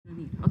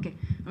Okay,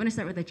 I'm going to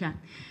start with the chant.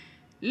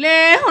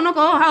 Le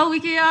honoko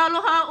hawiki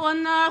aloha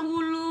ona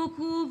hulu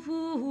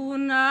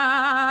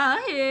kupuna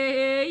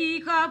he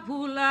ika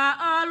pula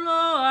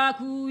aloha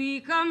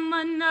kui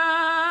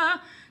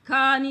kamana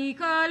kani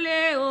ka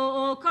leo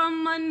o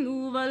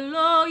kamanu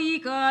valo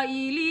ika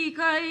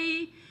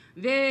ilikai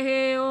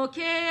vehe o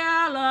ke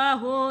ala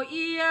ho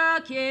ia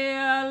ke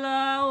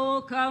ala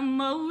o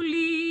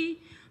kamauli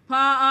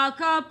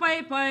paaka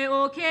pai pai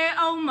o ke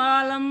au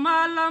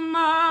malama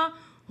lama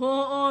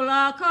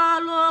ho'ola ka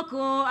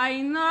loko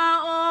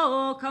aina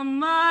o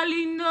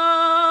kamalino.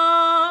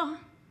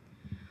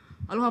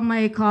 Aloha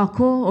mai ka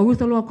ko, o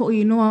Ruth aloha ko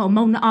inoa, o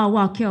Mauna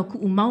awa kea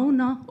ku'u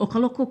Mauna, o ka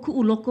loko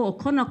ku'u loko, o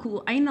kona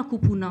ku'u aina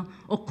kupuna,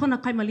 o kona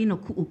kaimalino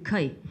ku'u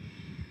kai.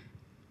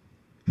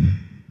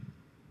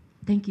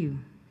 Thank you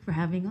for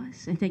having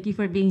us, and thank you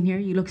for being here.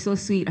 You look so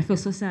sweet. I feel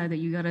so sad that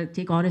you gotta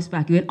take all this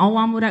back. You went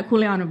awamo that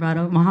kuleana,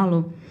 brother.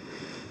 Mahalo.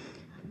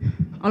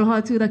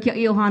 Aloha to the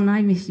kia'i ohana.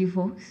 I miss you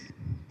folks.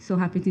 So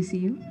happy to see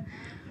you.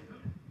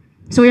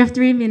 So we have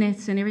 3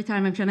 minutes, and every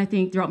time I'm trying to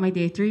think throughout my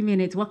day, 3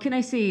 minutes, what can I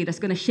say that's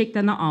going to shake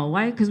the na'au?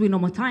 Why? Because we know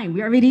more time.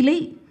 We're already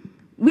late.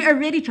 We're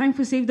already trying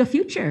to save the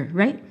future,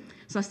 right?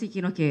 So I was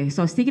thinking, okay,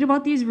 so I was thinking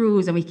about these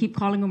rules, and we keep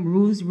calling them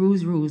rules,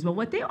 rules, rules. But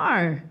what they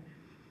are,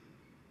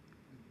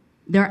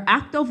 they're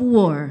act of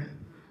war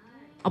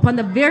upon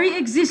the very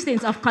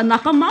existence of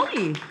Kanaka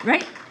Maoli,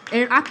 right?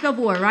 An act of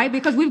war, right?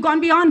 Because we've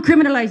gone beyond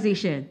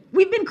criminalization.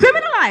 We've been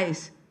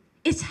criminalized.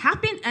 It's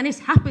happened, and it's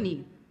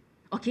happening.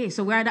 Okay,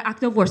 so we're at the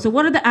act of war. So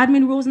what are the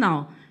admin rules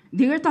now?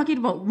 They are talking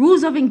about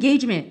rules of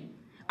engagement.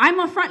 I'm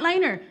a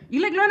frontliner.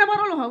 You like learn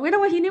about aloha? Where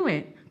do I knew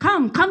it?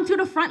 Come to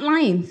the front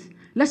lines.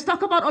 Let's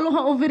talk about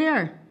aloha over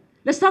there.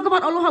 Let's talk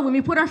about aloha when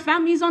we put our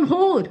families on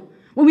hold,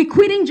 when we're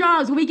quitting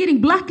jobs, when we're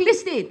getting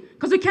blacklisted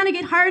because we can't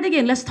get hired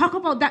again. Let's talk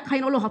about that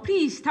kind of aloha.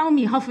 Please tell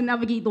me how to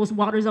navigate those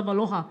waters of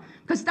aloha,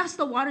 because that's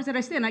the waters that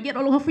I stay in. I get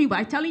aloha free, but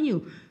I'm telling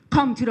you,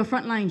 come to the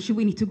front line should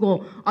we need to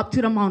go up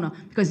to the Mauna,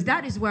 because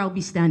that is where I'll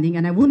be standing,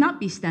 and I will not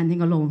be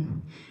standing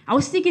alone. I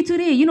was thinking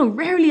today,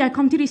 rarely I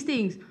come to these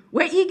things.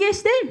 Where Ige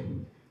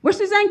stayed? Where's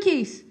Suzanne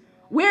Case?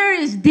 Where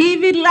is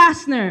David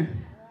Lassner?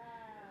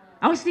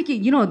 I was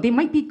thinking, they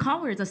might be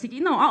cowards. I was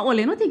thinking, no, I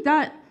don't think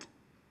that.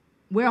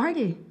 Where are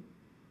they?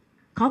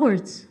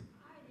 Cowards.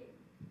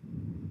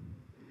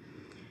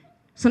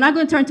 So now I'm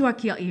going to turn to our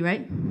kia'i,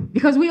 right?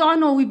 Because we all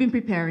know we've been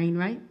preparing,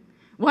 right?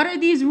 What are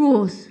these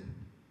rules?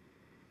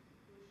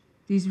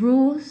 These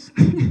rules,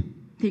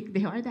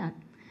 they are that.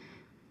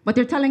 But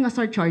they're telling us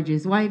our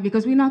charges. Why?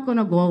 Because we're not going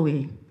to go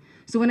away.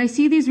 So when I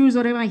see these rules,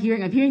 what am I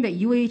hearing? I'm hearing that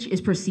UH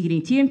is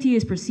proceeding. TMT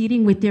is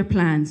proceeding with their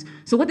plans.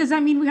 So what does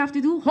that mean we have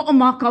to do?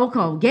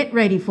 Ho'omakaukau. Get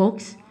ready,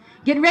 folks.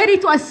 Get ready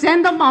to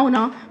ascend the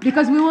Mauna,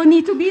 because we will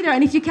need to be there.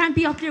 And if you can't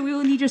be up there, we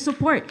will need your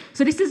support.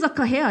 So this is a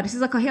Kāhea. This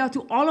is a Kāhea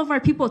to all of our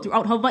people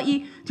throughout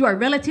Hawaii, to our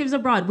relatives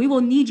abroad. We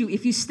will need you.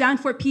 If you stand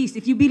for peace,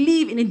 if you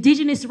believe in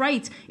indigenous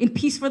rights, in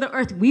peace for the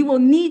earth, we will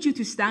need you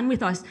to stand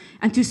with us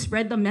and to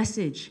spread the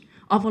message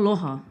of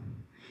aloha.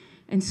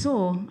 And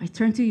so I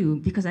turn to you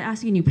because I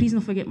ask you, please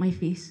don't forget my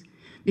face.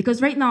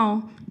 Because right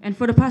now, and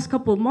for the past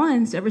couple of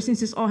months, ever since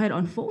this all had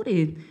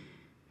unfolded,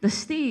 the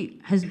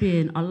state has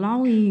been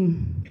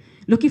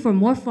looking for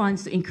more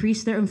funds to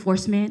increase their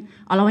enforcement,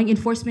 allowing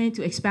enforcement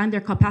to expand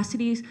their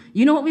capacities.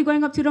 You know what we're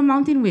going up to the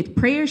mountain with?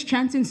 Prayers,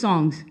 chants, and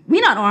songs.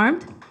 We're not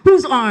armed.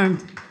 Who's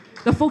armed?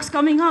 The folks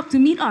coming up to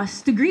meet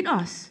us, to greet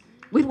us.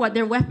 With what?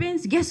 Their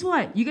weapons? Guess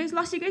what? You guys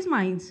lost your guys'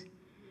 minds.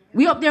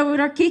 We up there with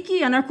our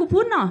keiki and our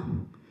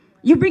kupuna.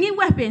 You're bringing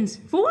weapons.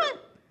 For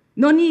what?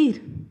 No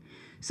need.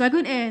 So I go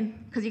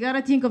in, because you got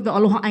to think of the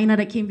aloha aina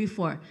that came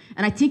before.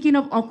 And I'm thinking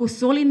of Uncle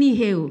Soli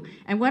Niheu.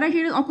 And when I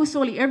hear Uncle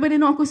Soli, everybody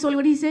know Uncle Soli,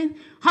 what he said?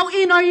 How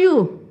in are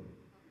you?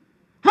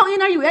 How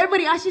in are you?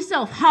 Everybody ask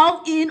yourself,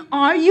 how in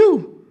are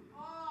you?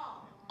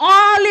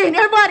 All in.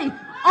 Everybody,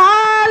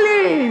 all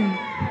in.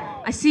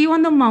 I see you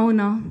on the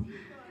Mauna.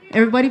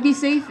 Everybody be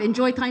safe.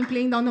 Enjoy time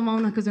playing down the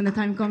Mauna, because when the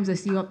time comes, I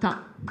see you up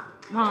top.